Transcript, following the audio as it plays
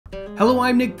Hello,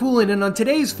 I'm Nick Poulin, and on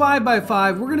today's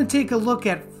 5x5, we're going to take a look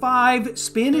at 5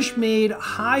 Spanish-made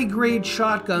high-grade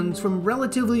shotguns from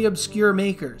relatively obscure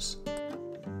makers.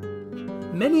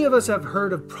 Many of us have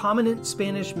heard of prominent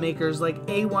Spanish makers like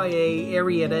AYA,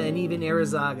 Arrieta, and even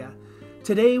Arizaga.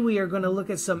 Today we are going to look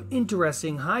at some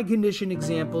interesting high-condition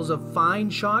examples of fine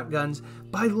shotguns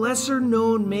by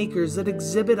lesser-known makers that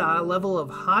exhibit a level of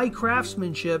high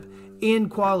craftsmanship and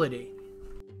quality.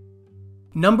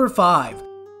 Number 5.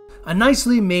 A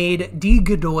nicely made De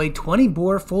Godoy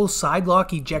 20-bore full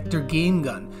sidelock ejector game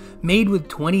gun, made with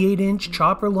 28-inch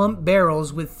chopper lump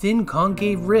barrels with thin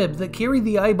concave ribs that carry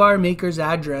the Ibar maker's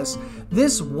address.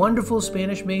 This wonderful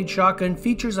Spanish-made shotgun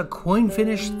features a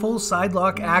coin-finished full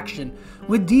sidelock action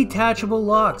with detachable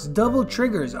locks, double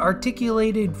triggers,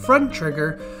 articulated front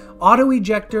trigger, auto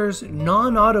ejectors,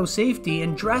 non-auto safety,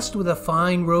 and dressed with a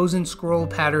fine rose and scroll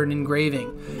pattern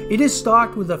engraving. It is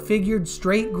stocked with a figured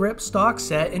straight grip stock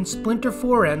set and splinter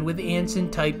forend with Anson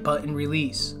type button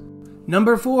release.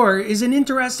 Number 4 is an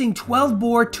interesting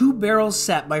 12-bore 2-barrel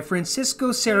set by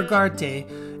Francisco Serragarte,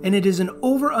 and it is an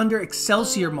over-under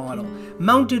Excelsior model,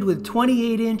 mounted with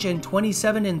 28-inch and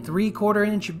 27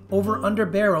 3/4-inch over-under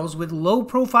barrels with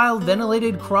low-profile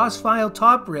ventilated cross-file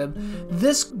top rib.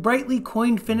 This brightly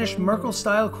coin-finished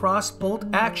Merkel-style cross-bolt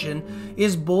action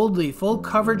is boldly full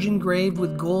coverage engraved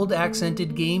with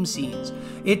gold-accented game scenes.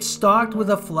 It's stocked with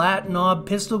a flat knob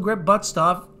pistol grip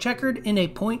buttstock checkered in a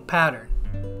point pattern.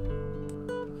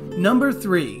 Number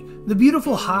 3. The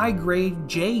beautiful high-grade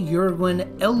J.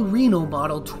 Urguen El Reno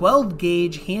model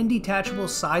 12-gauge hand-detachable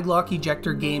sidelock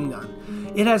ejector game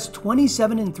gun. It has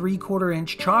 27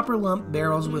 3/4-inch chopper lump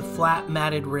barrels with flat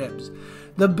matted ribs.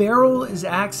 The barrel is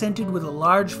accented with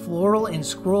large floral and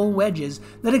scroll wedges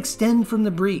that extend from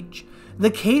the breech. The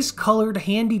case-colored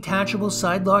hand-detachable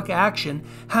sidelock action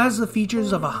has the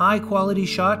features of a high-quality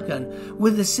shotgun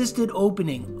with assisted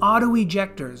opening, auto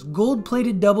ejectors,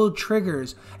 gold-plated double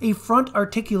triggers, a front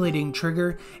articulating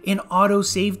trigger, and auto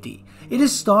safety. It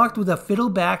is stocked with a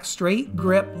fiddleback straight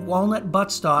grip walnut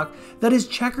buttstock that is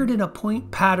checkered in a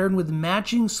point pattern with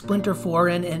matching splinter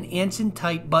forend and Anson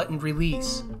type button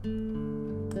release.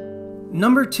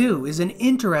 Number 2 is an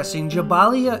interesting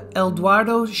Jabalia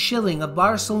Eduardo Schilling of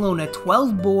Barcelona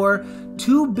 12-bore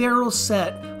 2-barrel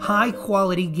set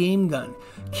high-quality game gun,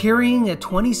 carrying a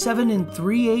 27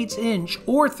 3/8-inch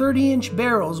or 30-inch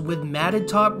barrels with matted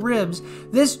top ribs.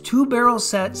 This 2-barrel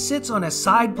set sits on a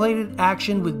side-plated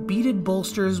action with beaded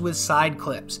bolsters with side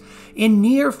clips, in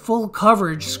near full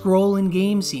coverage scroll and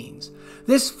game scenes.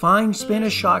 This fine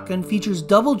Spanish shotgun features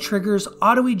double triggers,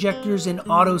 auto ejectors, and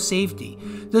auto safety.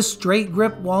 The straight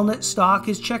grip walnut stock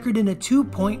is checkered in a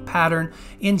 2-point pattern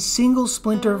and single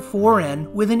splinter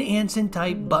forend with an Anson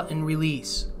type button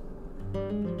release.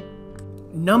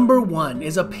 Number 1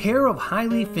 is a pair of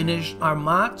highly finished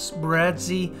Armats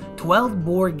Brazzi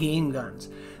 12-bore game guns.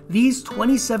 These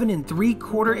 27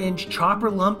 3/4-inch chopper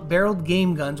lump barreled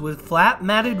game guns with flat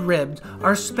matted ribs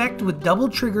are specced with double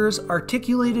triggers,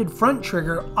 articulated front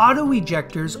trigger, auto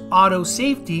ejectors, auto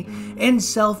safety, and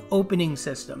self-opening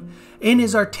system, and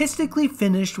is artistically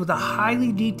finished with a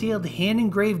highly detailed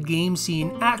hand-engraved game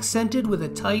scene accented with a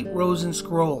tight rose and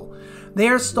scroll. They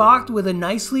are stocked with a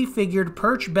nicely figured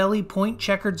perch belly point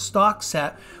checkered stock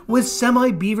set with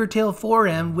semi-beaver tail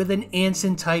forend with an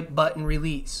Anson type button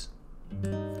release.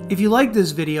 If you like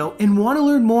this video and want to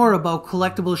learn more about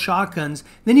collectible shotguns,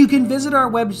 then you can visit our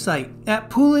website at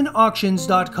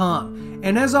poulinauctions.com.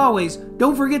 And as always,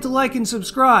 don't forget to like and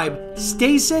subscribe,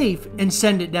 stay safe, and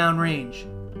send it downrange.